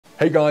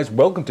Hey guys,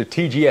 welcome to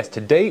TGS.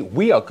 Today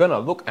we are going to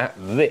look at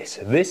this.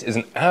 This is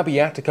an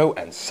Abbiatico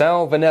and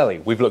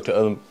Salvinelli. We've looked at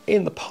them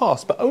in the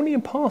past, but only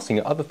in passing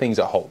at other things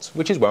at Holt's,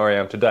 which is where I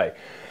am today.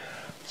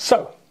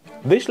 So,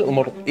 this little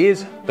model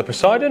is the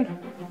Poseidon.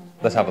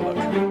 Let's have a look.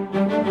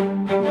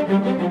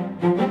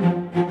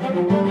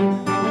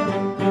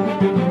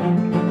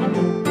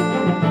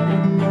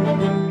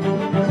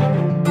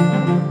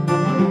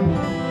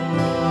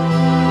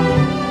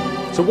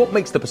 So what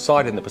makes the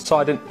Poseidon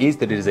is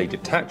that it is a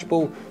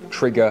detachable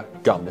trigger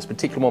gun. This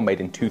particular one, made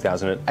in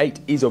 2008,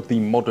 is of the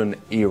modern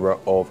era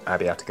of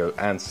Abbiatico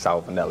and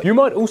Salvinelli. You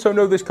might also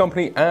know this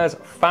company as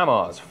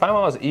FAMAS.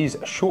 FAMAS is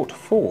short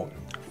for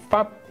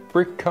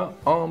Fabbrica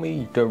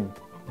Armi de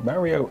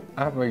Mario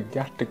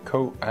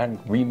Abbiatico and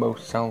Remo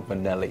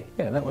Salvinelli.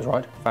 Yeah, that was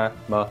right,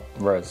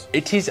 FAMAS.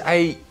 It is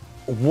a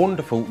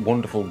wonderful,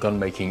 wonderful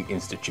gun-making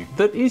institute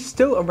that is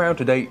still around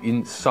today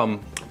in some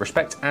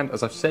respects, and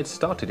as I've said,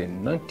 started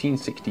in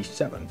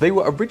 1967. They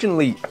were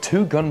originally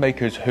two gun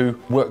makers who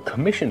were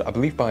commissioned, I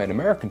believe, by an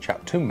American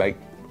chap to make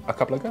a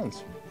couple of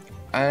guns.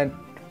 And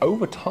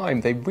over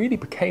time, they really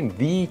became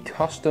the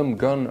custom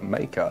gun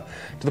maker,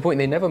 to the point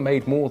they never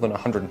made more than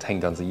 110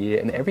 guns a year,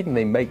 and everything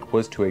they make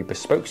was to a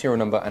bespoke serial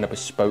number and a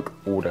bespoke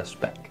order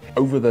spec.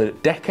 Over the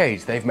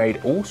decades, they've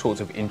made all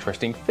sorts of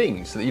interesting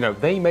things. You know,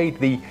 they made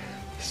the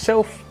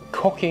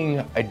self-cocking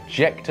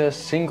ejector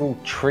single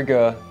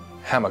trigger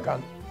hammer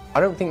gun. I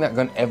don't think that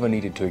gun ever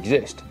needed to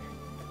exist,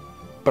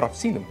 but I've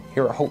seen them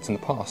here at Holt's in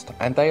the past,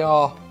 and they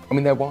are, I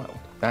mean, they're wild.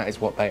 That is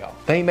what they are.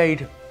 They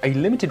made a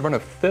limited run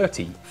of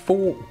 30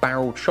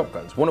 4-barreled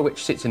shotguns, one of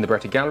which sits in the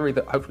Beretta gallery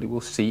that hopefully we'll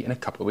see in a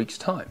couple of weeks'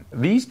 time.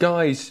 These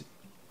guys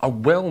are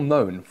well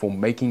known for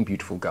making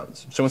beautiful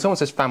guns. So when someone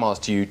says FAMAS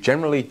to you,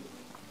 generally,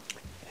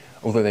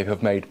 although they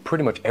have made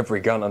pretty much every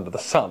gun under the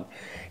sun,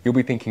 you'll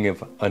be thinking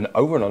of an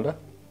over and under,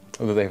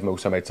 although they have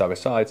also made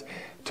side-by-sides.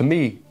 To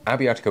me,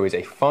 Abbiatico is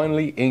a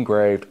finely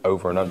engraved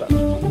over and under.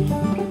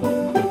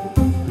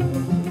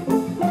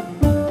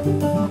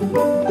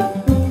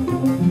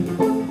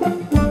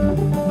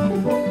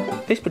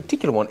 This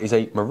particular one is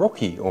a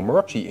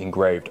Marocci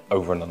engraved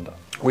over and under,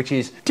 which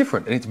is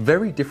different, and it's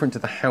very different to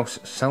the House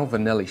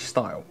Salvinelli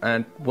style.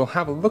 And we'll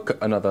have a look at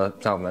another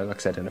Salvinelli, like I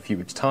said, in a few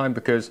weeks' time,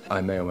 because I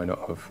may or may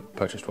not have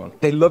purchased one.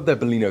 They love their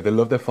Bellino, they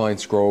love their fine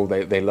scroll,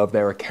 they love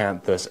their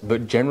acanthus,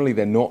 but generally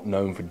they're not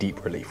known for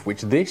deep relief,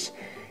 which this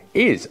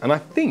is. And I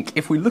think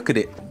if we look at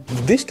it,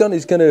 this gun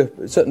is going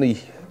to certainly,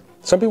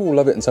 some people will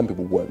love it and some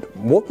people won't.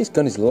 What this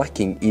gun is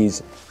lacking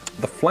is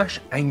the flash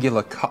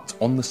angular cut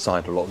on the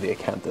side of a lot of the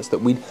acanthus that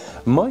we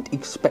might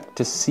expect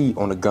to see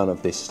on a gun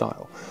of this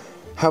style.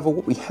 However,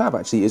 what we have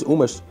actually is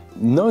almost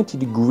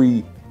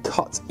 90-degree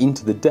cut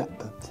into the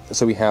depth.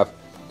 So we have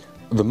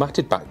the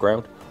matted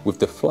background with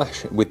the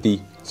flash, with the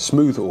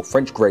smooth or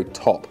French grade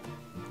top,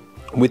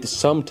 with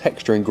some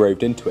texture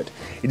engraved into it.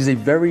 It is a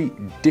very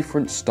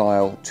different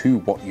style to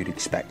what you'd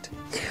expect.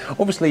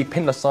 Obviously,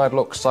 pinless side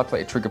locks,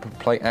 side-plated trigger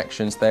plate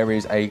actions, there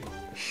is a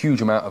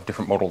huge amount of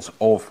different models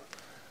of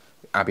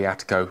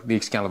Abbiatico, the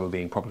Excalibur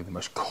being probably the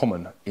most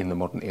common in the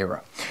modern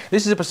era.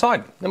 This is a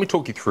Poseidon. Let me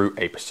talk you through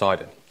a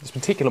Poseidon. This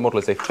particular model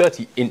is a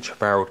 30-inch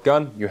barreled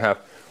gun. You have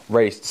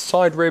raised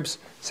side ribs,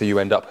 so you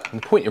end up, and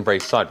the point in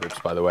raised side ribs,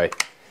 by the way,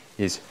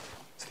 is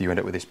so you end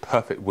up with this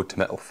perfect wood to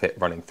metal fit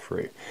running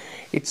through.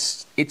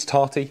 It's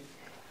tarty,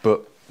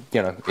 but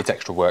you know, it's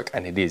extra work,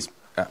 and it is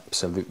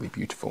absolutely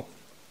beautiful.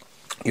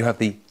 You have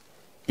the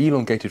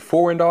elongated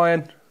fore-end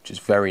iron, which is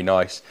very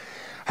nice.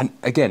 And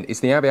again, it's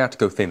the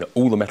Abbiatico thing that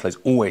all the metal is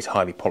always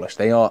highly polished.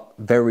 They are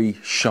very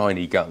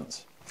shiny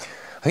guns.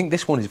 I think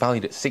this one is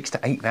valued at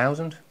 6,000 to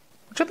 8,000,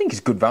 which I think is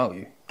good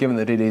value, given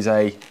that it is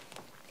a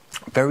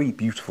very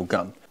beautiful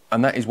gun.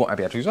 And that is what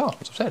Abbiaticos are,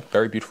 as I've said,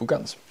 very beautiful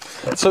guns.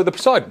 So the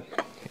Poseidon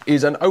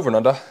is an over and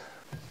under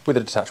with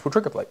a detachable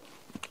trigger plate.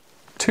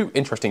 Two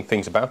interesting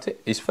things about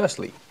it is,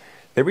 firstly,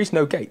 there is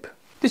no gape.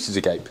 This is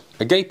a gape.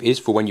 A gape is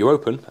for when you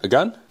open a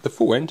gun, the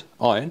fore-end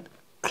iron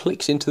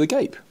clicks into the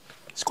gape.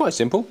 It's quite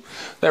simple.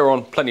 They're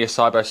on plenty of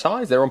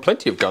side-by-sides. They're on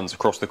plenty of guns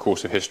across the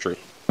course of history.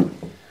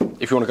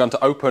 If you want a gun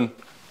to open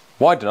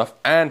wide enough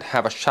and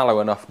have a shallow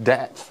enough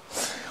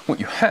depth,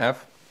 what you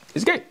have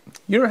is a gape.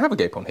 You don't have a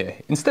gape on here.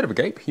 Instead of a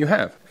gape, you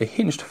have a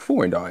hinged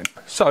fore-end iron.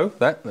 So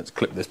let's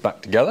clip this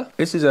back together.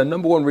 This is a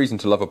 #1 reason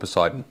to love a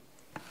Poseidon.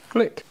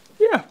 Click.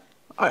 Yeah.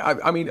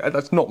 I mean,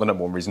 that's not the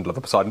 #1 reason to love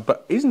a Poseidon,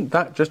 but isn't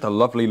that just a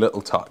lovely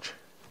little touch?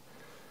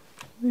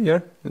 Yeah,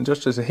 and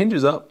just as it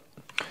hinges up,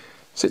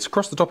 sits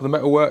across the top of the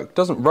metalwork,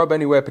 doesn't rub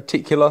anywhere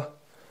particular,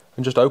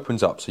 and just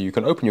opens up. So you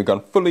can open your gun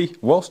fully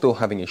while still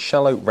having a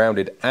shallow,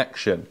 rounded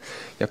action.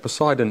 You have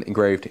Poseidon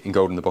engraved in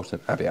gold in the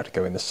bottom,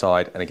 Abbiatico in the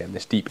side, and again,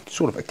 this deep,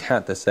 sort of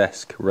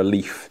acanthus-esque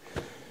relief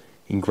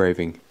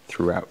engraving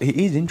throughout. It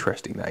is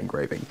interesting, that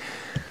engraving.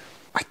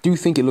 I do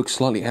think it looks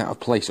slightly out of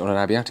place on an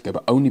Abbiatico,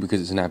 but only because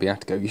it's an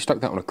Abbiatico. If you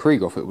stuck that on a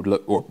Krieghoff, it would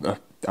look,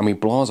 I mean,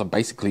 Blaser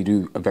basically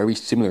do a very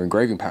similar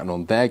engraving pattern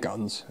on their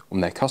guns,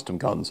 on their custom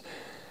guns,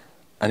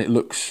 and it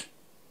looks,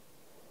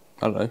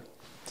 I don't know,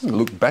 doesn't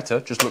look better,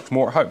 just looks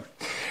more at home.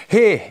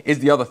 Here is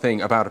the other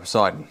thing about a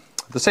Poseidon.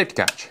 The safety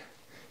catch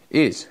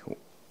is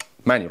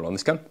manual on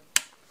this gun.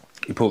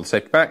 You pull the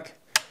safety back,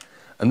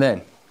 and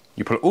then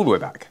you pull it all the way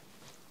back.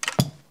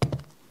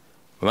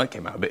 Well, that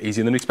came out a bit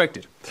easier than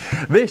expected.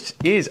 This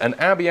is an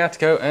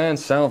Abbiatico and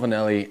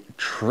Salvinelli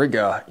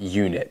trigger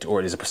unit,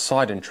 or it is a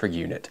Poseidon trigger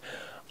unit.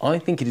 I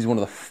think it is one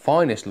of the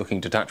finest looking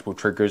detachable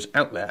triggers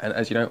out there, and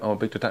as you know, I'm a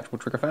big detachable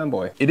trigger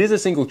fanboy. It is a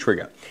single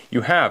trigger.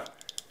 You have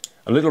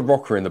a little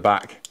rocker in the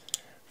back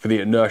for the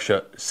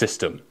inertia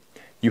system.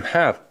 You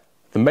have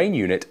the main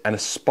unit and a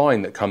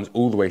spine that comes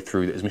all the way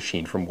through that is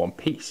machined from one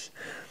piece.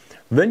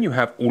 Then you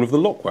have all of the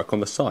lockwork on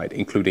the side,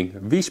 including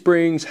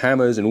V-springs,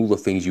 hammers, and all the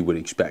things you would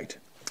expect.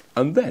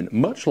 And then,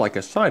 much like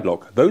a side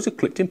lock, those are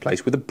clipped in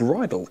place with a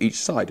bridle each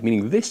side,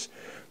 meaning this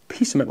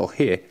piece of metal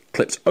here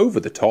clips over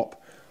the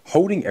top,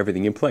 holding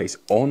everything in place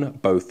on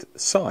both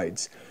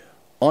sides.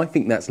 I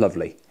think that's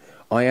lovely.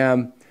 I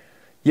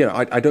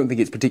don't think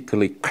it's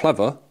particularly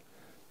clever.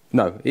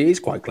 No, it is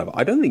quite clever.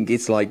 I don't think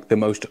it's like the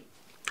most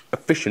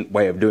efficient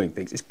way of doing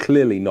things. It's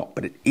clearly not,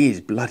 but it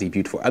is bloody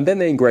beautiful. And then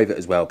they engrave it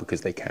as well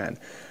because they can.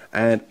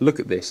 And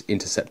look at this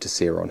interceptor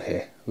sear on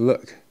here.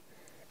 Look.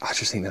 I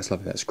just think that's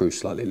lovely. That screw's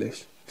slightly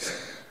loose.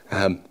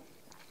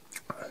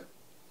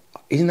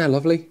 Isn't that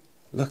lovely?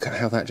 Look at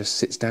how that just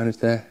sits down into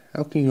there.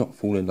 How can you not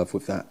fall in love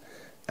with that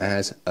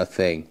as a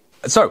thing?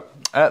 So,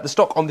 the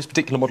stock on this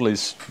particular model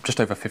is just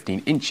over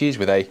 15 inches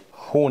with a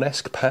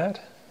Hornesque pad.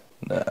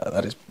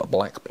 That is a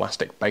black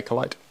plastic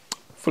Bakelite,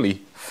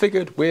 fully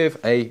figured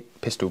with a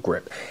pistol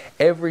grip.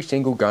 Every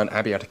single gun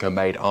Abbiatico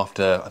made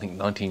after, I think,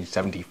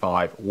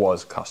 1975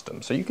 was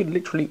custom, so you could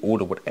literally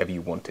order whatever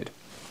you wanted.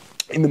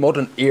 In the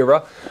modern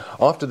era,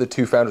 after the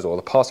two founders, or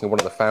the passing of one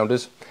of the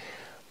founders,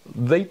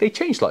 they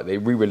changed slightly.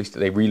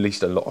 They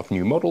released a lot of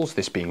new models,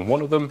 this being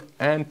one of them,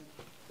 and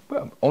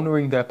well,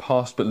 honouring their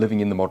past but living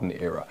in the modern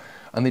era.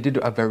 And they did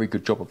a very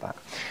good job of that.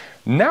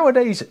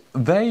 Nowadays,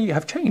 they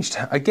have changed.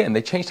 Again,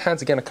 they changed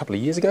hands again a couple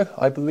of years ago,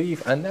 I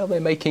believe, and now they're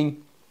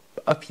making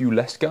a few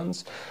less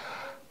guns,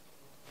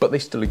 but they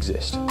still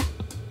exist.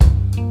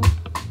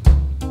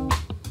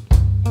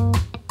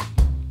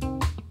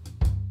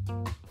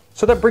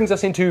 So that brings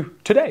us into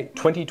today,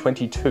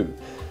 2022.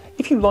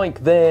 If you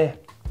like, the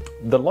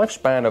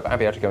lifespan of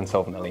Abbiatico and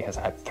Salvinelli has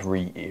had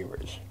 3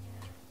 eras,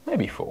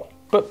 maybe 4.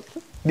 But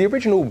the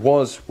original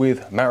was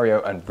with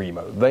Mario and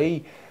Remo.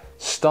 They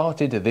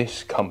started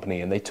this company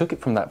and they took it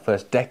from that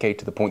first decade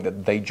to the point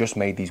that they just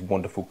made these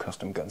wonderful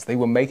custom guns. They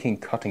were making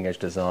cutting edge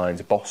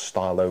designs, boss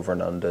style over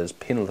and unders,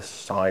 pinless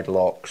side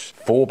locks,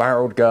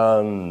 4-barreled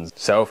guns,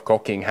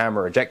 self-cocking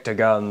hammer ejector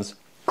guns,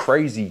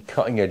 crazy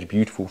cutting edge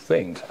beautiful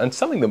things, and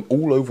selling them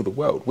all over the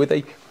world with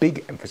a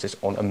big emphasis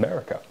on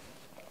America.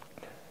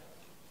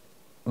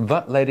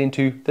 That led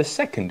into the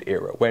second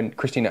era when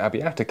Christina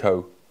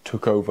Abbiatico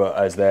took over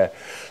as their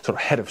sort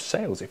of head of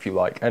sales, if you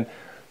like, and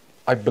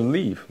I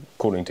believe,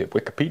 according to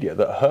Wikipedia,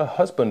 that her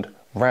husband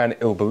ran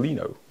Il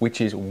Bellino, which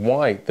is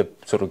why the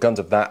sort of guns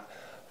of that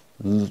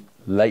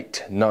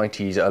late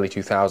 90s, early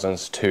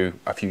 2000s to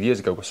a few years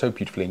ago were so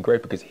beautifully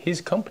engraved, because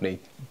his company,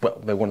 well,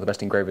 they're one of the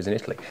best engravers in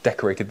Italy,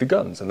 decorated the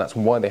guns, and that's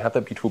why they have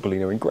that beautiful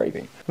Bellino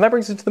engraving. And that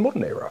brings us to the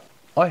modern era.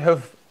 I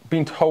have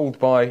been told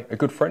by a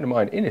good friend of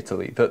mine in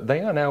Italy that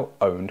they are now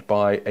owned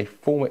by a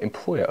former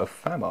employer of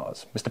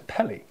Famars, Mr.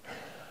 Pelli,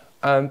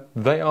 and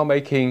they are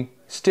making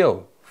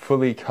still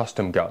fully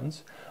custom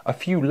guns, a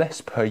few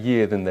less per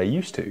year than they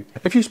used to.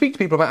 If you speak to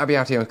people about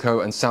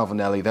Abbiatico and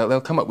Salvinelli, they'll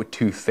come up with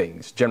 2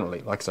 things, generally,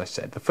 like as I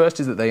said. The first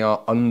is that they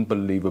are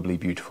unbelievably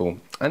beautiful,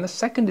 and the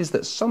second is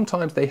that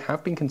sometimes they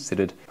have been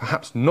considered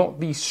perhaps not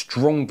the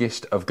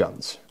strongest of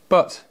guns.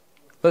 But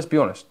let's be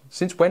honest,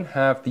 since when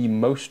have the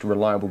most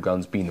reliable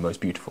guns been the most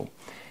beautiful?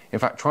 In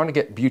fact, trying to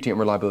get beauty and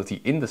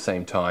reliability in the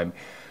same time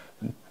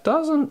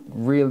doesn't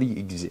really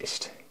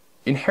exist.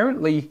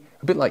 Inherently,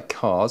 a bit like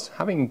cars,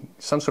 having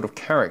some sort of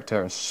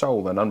character and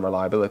soul and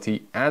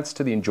unreliability adds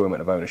to the enjoyment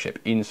of ownership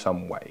in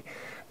some way.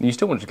 And you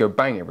still want it to go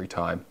bang every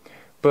time,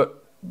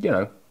 but, you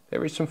know,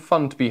 there is some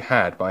fun to be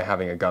had by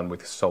having a gun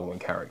with soul and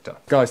character.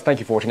 Guys, thank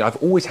you for watching. I've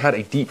always had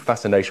a deep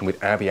fascination with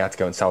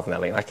Abbiatico and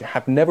Salvinelli, and I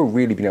have never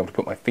really been able to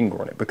put my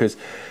finger on it because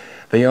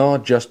they are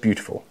just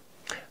beautiful.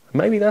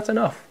 Maybe that's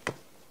enough.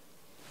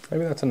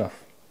 Maybe that's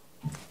enough.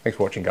 Thanks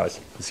for watching,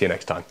 guys. See you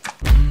next time.